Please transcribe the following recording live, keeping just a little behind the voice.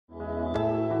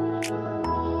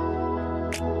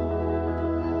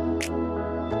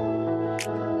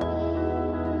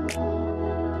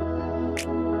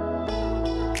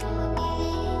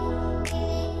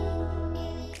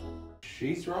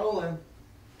He's rolling.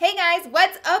 Hey guys,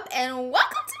 what's up and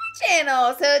welcome to my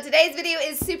channel. So today's video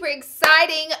is super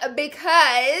exciting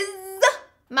because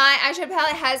my eyeshadow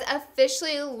palette has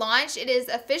officially launched. It is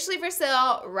officially for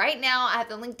sale right now. I have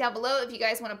the link down below if you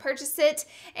guys want to purchase it.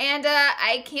 And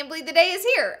I can't believe the day is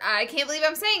here. I can't believe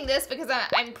I'm saying this because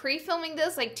I'm pre-filming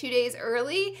this like 2 days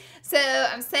early. So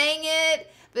I'm saying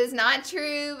it, but it's not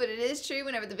true, but it is true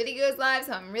whenever the video goes live.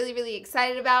 So I'm really, really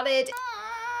excited about it.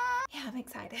 Yeah, I'm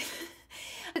excited.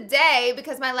 Today,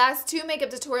 because my last 2 makeup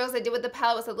tutorials I did with the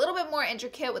palette was a little bit more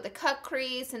intricate with the cut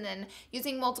crease and then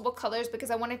using multiple colors,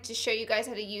 because I wanted to show you guys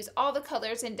how to use all the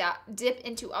colors and dip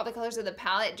into all the colors of the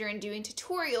palette during doing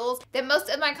tutorials. Then most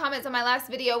of my comments on my last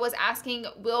video was asking,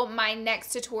 will my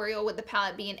next tutorial with the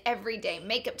palette be an everyday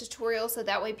makeup tutorial, so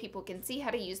that way people can see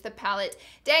how to use the palette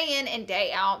day in and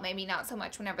day out, maybe not so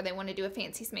much whenever they want to do a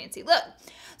fancy smancy look.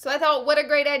 So I thought, what a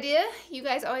great idea. You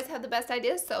guys always have the best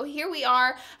ideas. So here we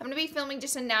are. I'm going to be filming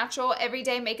just a natural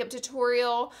everyday makeup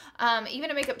tutorial, even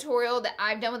a makeup tutorial that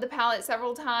I've done with the palette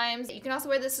several times. You can also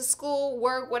wear this to school,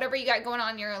 work, whatever you got going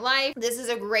on in your life. This is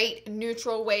a great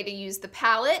neutral way to use the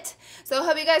palette. So I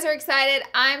hope you guys are excited.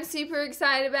 I'm super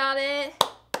excited about it.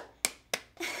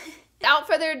 Without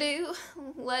further ado,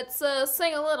 let's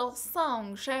sing a little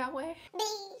song, shall we? Be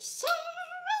sure.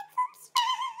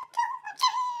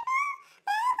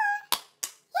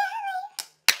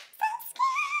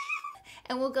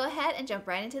 And we'll go ahead and jump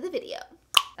right into the video.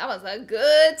 That was a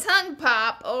good tongue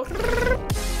pop. Oh. These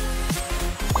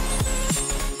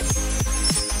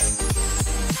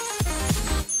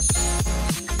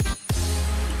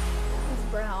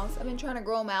brows, I've been trying to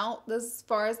grow them out this as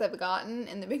far as they've gotten,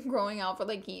 and they've been growing out for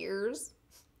like years.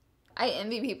 I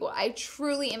envy people. I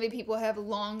truly envy people who have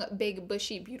long, big,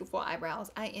 bushy, beautiful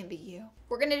eyebrows. I envy you.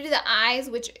 We're gonna do the eyes,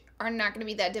 which are not gonna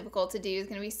be that difficult to do. It's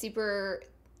gonna be super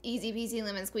easy peasy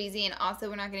lemon squeezy, and also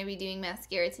we're not going to be doing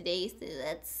mascara today, so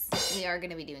we are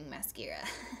going to be doing mascara.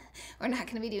 We're not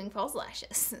going to be doing false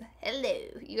lashes. Hello.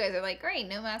 You guys are like, great,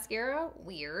 no mascara?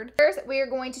 Weird. First, we are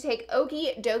going to take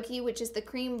Okie Dokie, which is the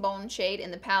cream bone shade,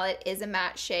 and the palette is a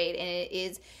matte shade, and it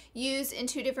is used in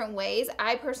 2 different ways.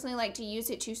 I personally like to use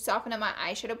it to soften up my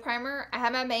eyeshadow primer. I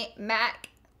have my MAC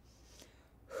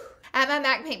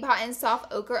paint pot in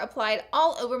soft ochre applied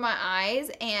all over my eyes,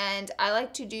 and I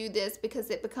like to do this because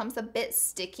it becomes a bit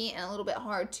sticky and a little bit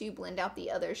hard to blend out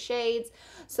the other shades.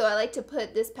 So I like to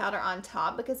put this powder on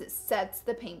top because it sets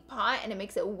the paint pot and it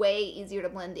makes it way easier to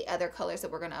blend the other colors that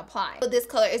we're going to apply. So this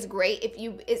color is great. If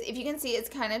you can see, it's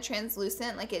kind of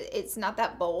translucent, like it's not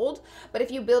that bold, but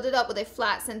if you build it up with a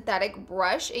flat synthetic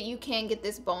brush, you can get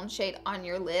this bone shade on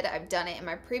your lid. I've done it in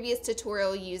my previous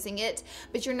tutorial using it,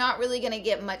 but you're not really going to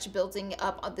get much building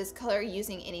up on this color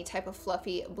using any type of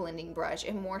fluffy blending brush,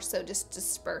 and more so just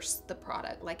disperse the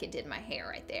product like it did my hair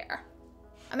right there.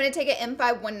 I'm going to take an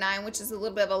M519, which is a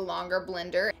little bit of a longer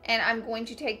blender, and I'm going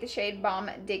to take the shade Bomb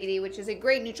Diggity, which is a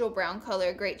great neutral brown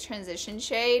color, great transition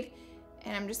shade,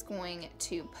 and I'm just going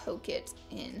to poke it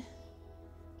in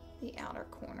the outer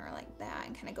corner like that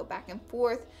and kind of go back and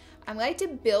forth. I like to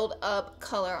build up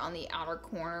color on the outer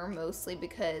corner mostly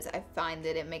because I find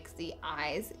that it makes the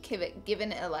eyes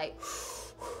given a like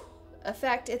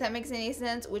effect, if that makes any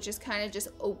sense, which is kind of just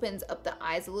opens up the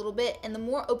eyes a little bit. And the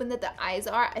more open that the eyes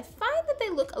are, I find that they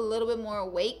look a little bit more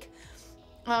awake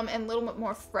and a little bit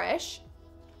more fresh.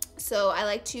 So I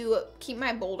like to keep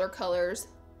my bolder colors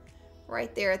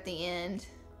right there at the end.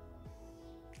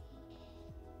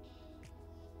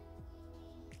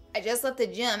 I just left the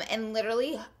gym, and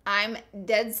literally, I'm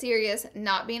dead serious,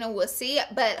 not being a wussy,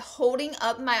 but holding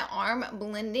up my arm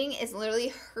blending is literally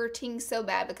hurting so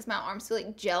bad because my arms feel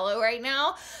like jello right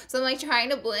now. So I'm like trying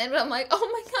to blend, but I'm like, oh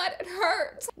my God, it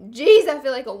hurts. Jeez, I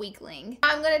feel like a weakling.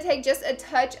 I'm gonna take just a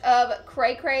touch of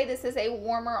Cray Cray. This is a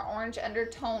warmer orange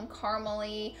undertone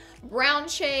caramely brown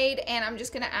shade, and I'm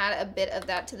just gonna add a bit of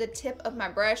that to the tip of my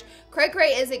brush. Cray Cray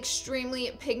is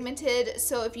extremely pigmented,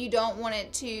 so if you don't want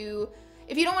to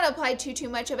apply too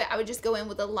much of it, I would just go in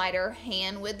with a lighter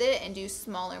hand with it and do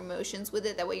smaller motions with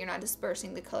it. That way you're not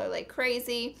dispersing the color like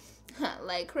crazy,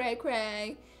 like cray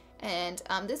cray. And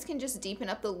this can just deepen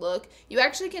up the look. You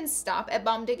actually can stop at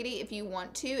Bomb Diggity if you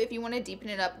want to. If you want to deepen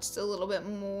it up just a little bit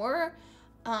more,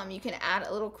 you can add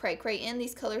a little cray cray in.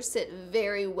 These colors sit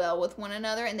very well with one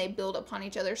another and they build upon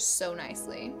each other so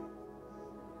nicely.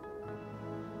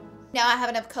 Now I have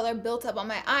enough color built up on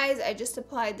my eyes. I just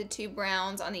applied the 2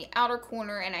 browns on the outer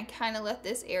corner, and I kind of left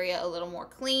this area a little more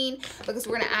clean because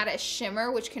we're gonna add a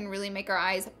shimmer, which can really make our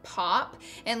eyes pop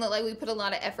and look like we put a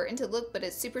lot of effort into the look, but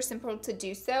it's super simple to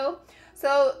do so.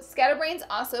 So Scatterbrain's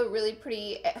also really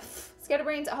pretty.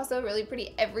 Scatterbrain's also a really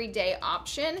pretty everyday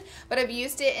option, but I've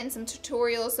used it in some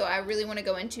tutorials, so I really want to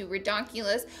go into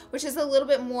Redonkulous, which is a little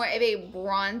bit more of a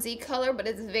bronzy color, but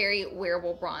it's very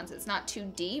wearable bronze. It's not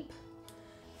too deep.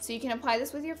 So you can apply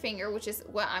this with your finger, which is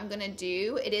what I'm gonna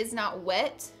do. It is not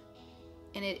wet,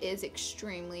 and it is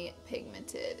extremely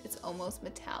pigmented. It's almost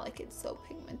metallic, it's so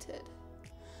pigmented.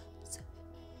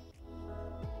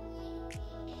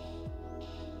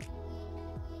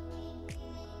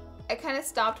 I kind of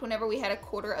stopped whenever we had a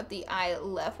quarter of the eye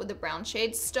left with the brown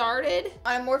shade started.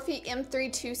 On a Morphe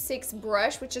M326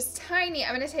 brush, which is tiny,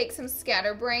 I'm going to take some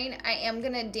Scatterbrain. I am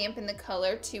going to dampen the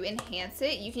color to enhance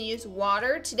it. You can use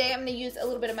water. Today I'm going to use a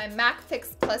little bit of my MAC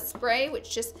Fix Plus spray, which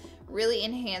just really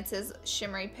enhances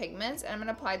shimmery pigments. And I'm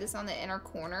going to apply this on the inner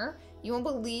corner. You won't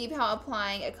believe how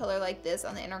applying a color like this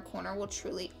on the inner corner will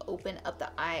truly open up the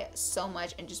eye so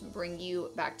much and just bring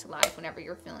you back to life whenever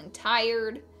you're feeling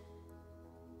tired.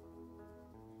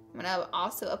 I'm gonna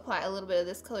also apply a little bit of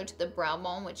this color to the brow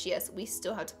bone, which yes, we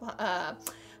still have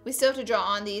to draw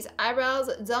on these eyebrows.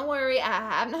 Don't worry, I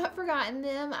have not forgotten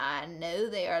them. I know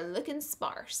they are looking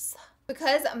sparse.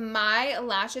 Because my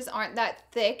lashes aren't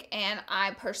that thick, and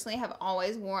I personally have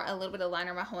always worn a little bit of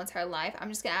liner my whole entire life, I'm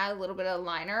just gonna add a little bit of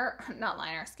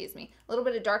a little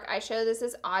bit of dark eyeshadow. This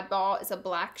is Oddball. It's a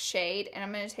black shade, and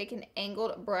I'm gonna take an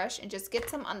angled brush and just get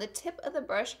some on the tip of the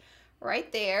brush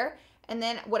right there. And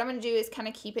then what I'm going to do is kind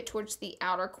of keep it towards the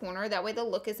outer corner. That way the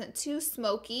look isn't too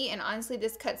smoky. And honestly,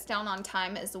 this cuts down on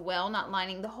time as well, not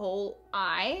lining the whole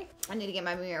eye. I need to get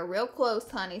my mirror real close,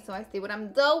 honey, so I see what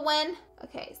I'm doing.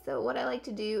 Okay, so what I like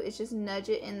to do is just nudge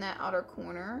it in that outer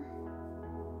corner.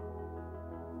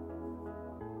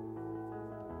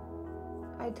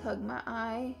 I tug my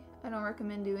eye. I don't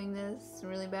recommend doing this. It's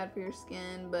really bad for your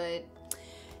skin, but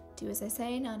do as I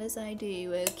say, not as I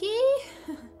do,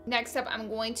 okay? Next up, I'm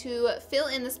going to fill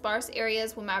in the sparse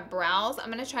areas with my brows.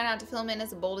 I'm going to try not to fill them in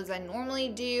as bold as I normally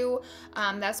do.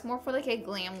 That's more for like a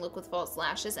glam look with false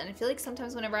lashes, and I feel like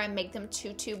sometimes whenever I make them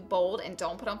too bold and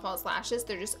don't put on false lashes,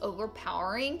 they're just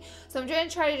overpowering. So I'm going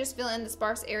to try to just fill in the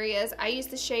sparse areas. I use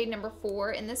the shade number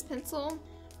 4 in this pencil,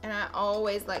 and I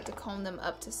always like to comb them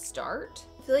up to start.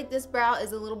 I feel like this brow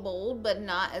is a little bold, but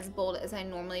not as bold as I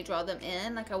normally draw them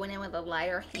in. Like I went in with a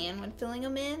lighter hand when filling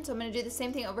them in. So I'm going to do the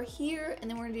same thing over here, and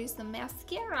then we're going to do some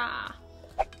mascara.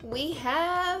 We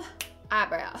have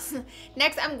eyebrows.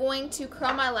 Next, I'm going to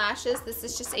curl my lashes. This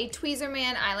is just a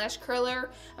Tweezerman eyelash curler.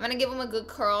 I'm going to give them a good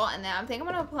curl, and then I think I'm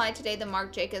going to apply today the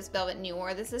Marc Velvet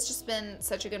Nior. This has just been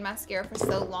such a good mascara for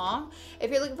so long. If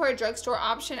you're looking for a drugstore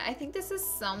option, I think this is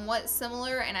somewhat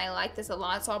similar, and I like this a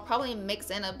lot, so I'll probably mix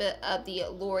in a bit of the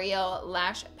Loreal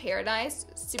Lash Paradise.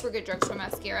 Super good drugstore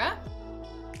mascara.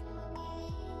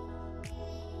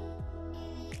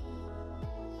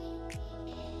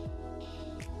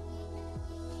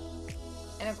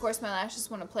 And of course my lashes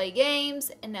want to play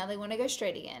games, and now they want to go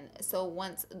straight again. So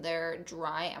once they're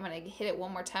dry, I'm going to hit it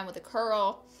one more time with a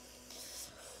curl.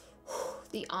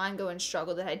 The ongoing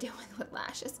struggle that I deal with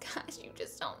lashes, guys, you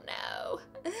just don't know.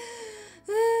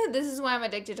 This is why I'm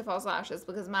addicted to false lashes,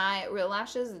 because my real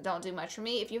lashes don't do much for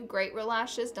me. If you have great real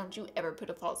lashes, don't you ever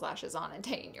put a false lashes on a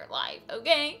day in your life,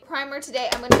 okay? Primer today,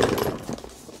 I'm going to...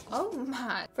 Oh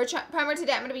my. For primer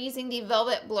today, I'm going to be using the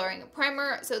Velvet Blurring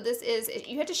Primer. So this is,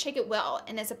 you have to shake it well,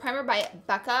 and it's a primer by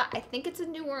Becca. I think it's a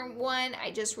newer one.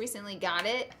 I just recently got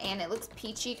it, and it looks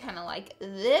peachy, kind of like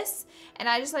this. And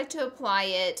I just like to apply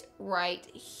it right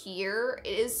here.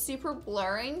 It is super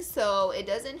blurring, so it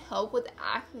doesn't help with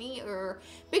acne or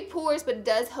big pores, but it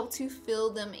does help to fill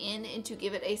them in and to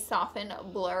give it a softened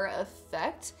blur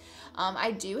effect.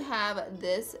 I do have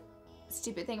this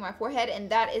stupid thing on my forehead, and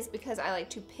that is because I like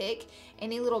to pick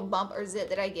any little bump or zit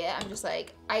that I get. I'm just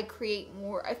like, I create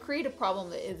a problem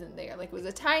that isn't there. Like it was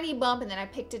a tiny bump, and then I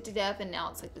picked it to death, and now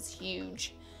it's like this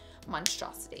huge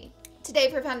monstrosity.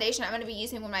 Today for foundation, I'm going to be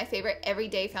using one of my favorite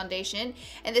everyday foundation,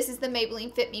 and this is the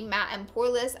Maybelline Fit Me Matte and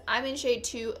Poreless. I'm in shade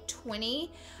 220.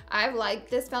 I've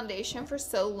liked this foundation for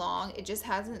so long, it just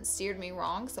hasn't steered me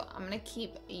wrong, so I'm going to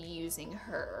keep using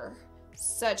her.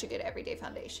 Such a good everyday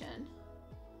foundation.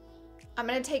 I'm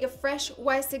going to take a fresh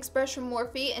Y6 brush from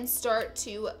Morphe and start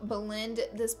to blend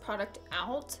this product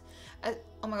out.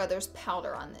 Oh my god, there's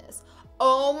powder on this.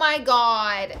 Oh my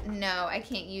God, no, I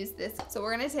can't use this. So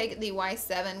we're gonna take the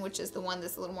Y7, which is the one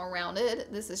that's a little more rounded.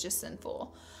 This is just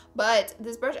sinful. But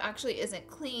this brush actually isn't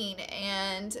clean,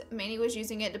 and Manny was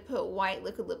using it to put white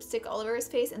liquid lipstick all over his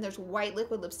face, and there's white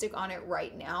liquid lipstick on it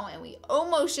right now, and we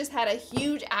almost just had a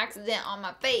huge accident on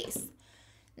my face.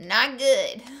 Not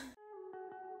good.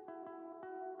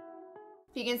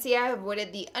 You can see I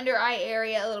avoided the under eye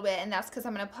area a little bit, and that's because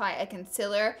I'm going to apply a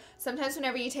concealer. Sometimes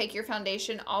whenever you take your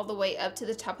foundation all the way up to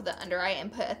the top of the under eye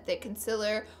and put a thick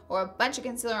concealer or a bunch of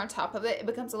concealer on top of it, it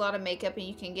becomes a lot of makeup and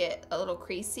you can get a little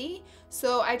creasy.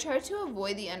 So I try to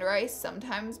avoid the under eye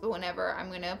sometimes, but whenever I'm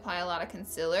going to apply a lot of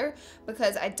concealer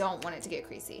because I don't want it to get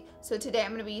creasy. So today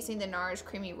I'm going to be using the Nars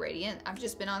Creamy Radiant. I've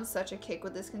just been on such a kick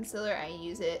with this concealer. I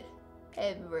use it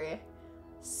every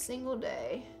single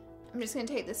day. I'm just going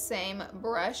to take the same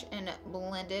brush and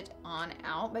blend it on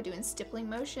out by doing stippling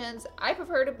motions. I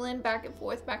prefer to blend back and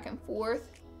forth, back and forth.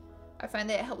 I find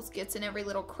that it helps get in every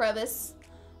little crevice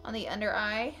on the under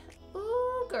eye.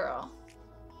 Ooh, girl.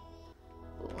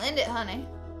 Blend it, honey.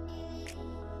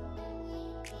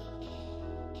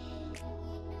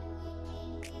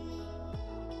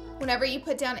 Whenever you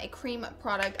put down a cream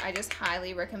product, I just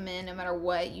highly recommend, no matter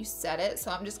what, you set it. So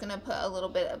I'm just going to put a little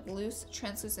bit of loose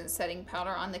translucent setting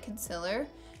powder on the concealer.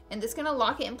 And this is going to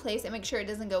lock it in place and make sure it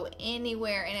doesn't go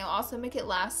anywhere. And it'll also make it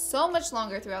last so much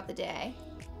longer throughout the day.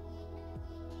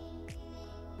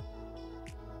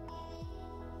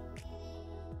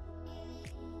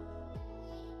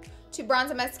 To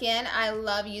bronze my skin, I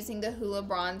love using the Hoola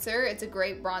bronzer. It's a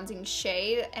great bronzing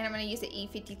shade, and I'm going to use the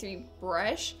E53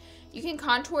 brush. You can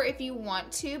contour if you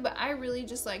want to, but I really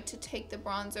just like to take the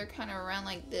bronzer kind of around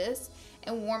like this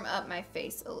and warm up my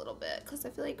face a little bit, because I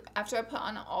feel like after I put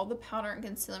on all the powder and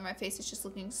concealer, my face is just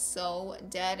looking so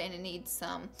dead, and it needs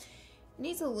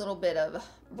a little bit of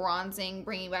bronzing,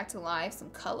 bringing back to life some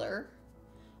color.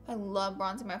 I love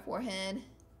bronzing my forehead.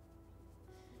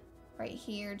 Right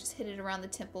here, just hit it around the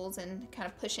temples and kind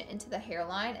of push it into the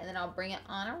hairline, and then I'll bring it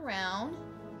on around.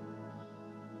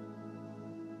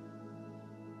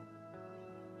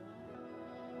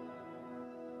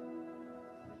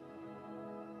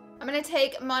 I'm going to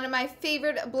take one of my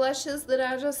favorite blushes that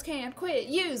I just can't quit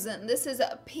using. This is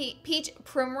a Peach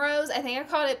Primrose. I think I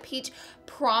called it Peach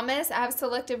Promise. I have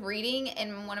selective reading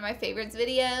in one of my favorites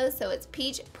videos. So it's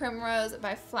Peach Primrose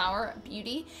by Flower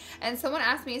Beauty. And someone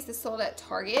asked me, is this sold at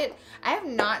Target? I have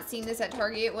not seen this at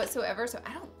Target whatsoever, so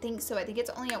I don't think so. I think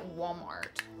it's only at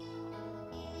Walmart.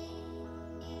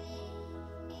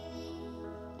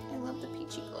 I love the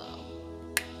peachy glow.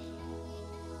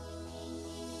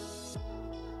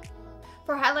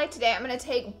 For highlight today, I'm going to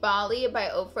take Bali by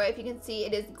Ofra. If you can see,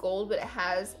 it is gold, but it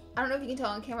has, I don't know if you can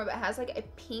tell on camera, but it has like a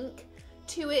pink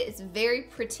to it. It's very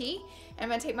pretty. And I'm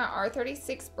going to take my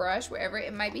R36 brush, wherever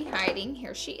it might be hiding.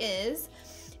 Here she is.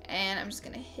 And I'm just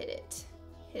going to hit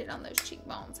it on those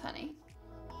cheekbones, honey.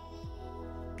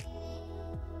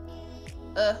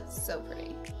 Ugh, so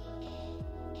pretty.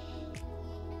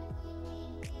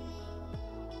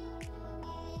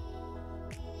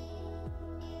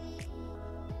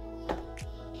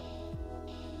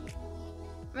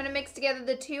 I'm going to mix together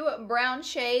the two brown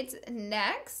shades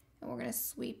next. And we're going to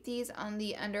sweep these on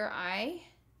the under eye.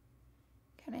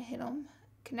 Kind of hit them.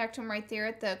 Connect them right there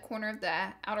at the corner of the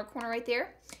outer corner right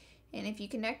there. And if you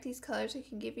connect these colors, it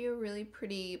can give you a really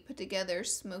pretty put together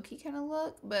smoky kind of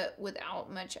look, but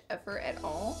without much effort at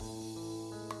all.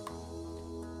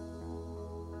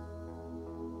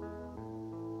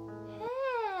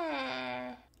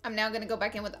 I'm now going to go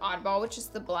back in with Oddball, which is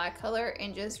the black color,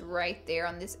 and just right there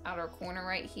on this outer corner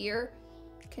right here,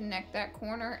 connect that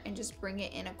corner and just bring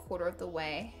it in a quarter of the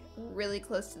way, really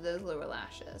close to those lower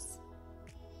lashes.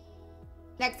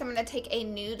 Next, I'm going to take a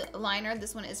nude liner.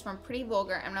 This one is from Pretty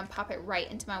Vulgar. I'm going to pop it right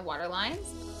into my waterlines.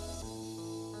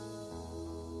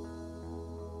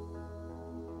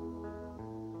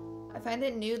 I find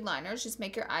that nude liners just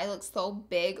make your eye look so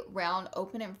big, round,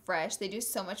 open, and fresh. They do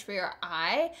so much for your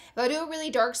eye. If I do a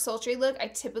really dark, sultry look, I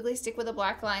typically stick with a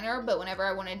black liner, but whenever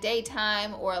I want a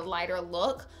daytime or a lighter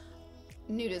look,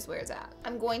 nude is where it's at.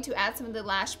 I'm going to add some of the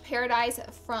Lash Paradise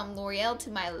from Loreal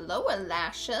to my lower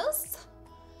lashes.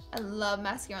 I love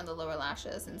mascara on the lower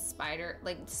lashes and spidery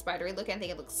look. I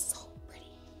think it looks so pretty.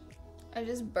 I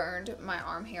just burned my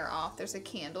arm hair off. There's a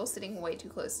candle sitting way too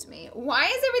close to me. Why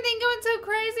is everything going so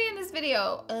crazy in this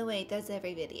video? Oh wait, that's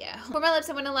every video. For my lips,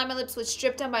 I'm going to line my lips with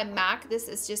Stripdown by Mac. This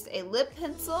is just a lip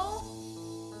pencil.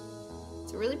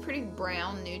 It's a really pretty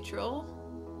brown neutral.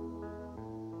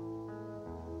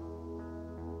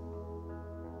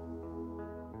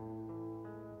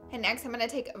 And next I'm going to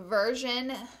take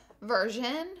Virgin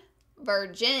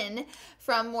Virgin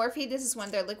from Morphe. This is one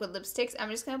of their liquid lipsticks. I'm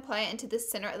just going to apply it into the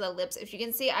center of the lips. If you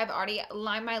can see, I've already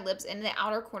lined my lips in the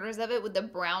outer corners of it with the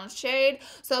brown shade.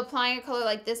 So applying a color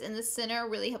like this in the center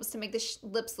really helps to make the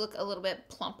lips look a little bit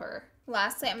plumper.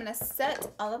 Lastly, I'm going to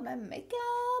set all of my makeup.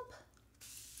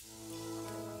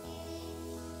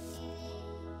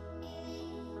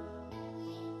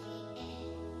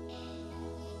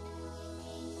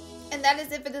 And that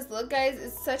is it for this look, guys.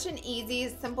 It's such an easy,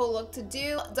 simple look to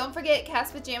do. Don't forget,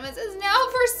 Cast Pajamas is now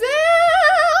for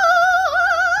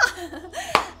sale!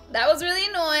 That was really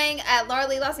annoying at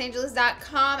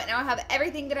lauraleelosangeles.com, and I'll have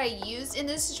everything that I used in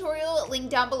this tutorial linked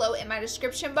down below in my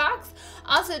description box.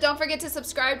 Also, don't forget to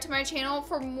subscribe to my channel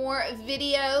for more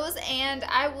videos, and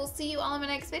I will see you all in my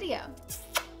next video.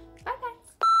 Bye,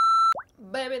 guys.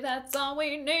 Baby, that's all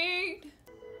we need.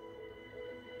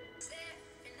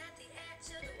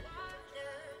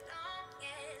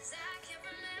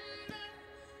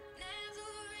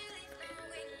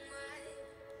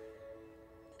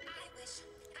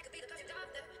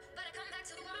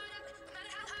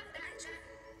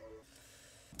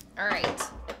 All right,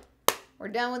 we're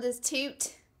done with this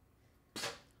toot.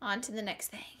 On to the next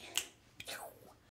thing.